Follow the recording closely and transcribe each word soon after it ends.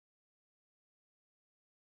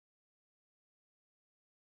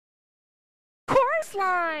chorus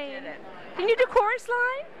line. Did it. Can you do chorus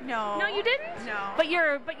line? No. No, you didn't? No. But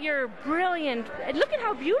you're brilliant. And look at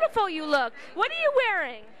how beautiful you look. What are you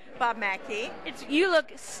wearing? Bob Mackie. You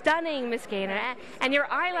look stunning, Miss Gaynor, and your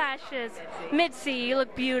eyelashes, Mitzi, you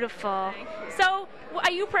look beautiful. So,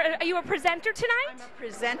 are you a presenter tonight? I'm a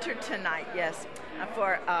presenter tonight, yes,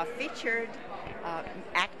 for a featured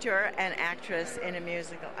actor and actress in a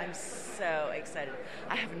musical. I'm so excited.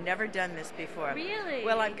 I have never done this before. Really?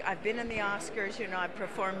 Well, I've been in the Oscars, you know, I've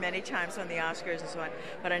performed many times on the Oscars and so on,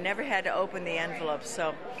 but I never had to open the envelope,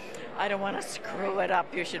 so I don't want to screw it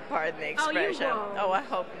up. You should pardon the expression. Oh, you won't. Oh, I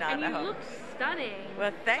hope not. And you look stunning.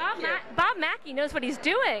 Well, thank you. Bob Mackie knows what he's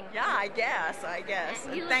doing. Yeah, I guess.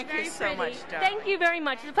 You look Thank very you so pretty. much, darling. Thank you very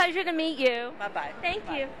much. It's a pleasure to meet you. Bye-bye. Thank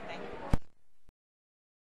Bye. you.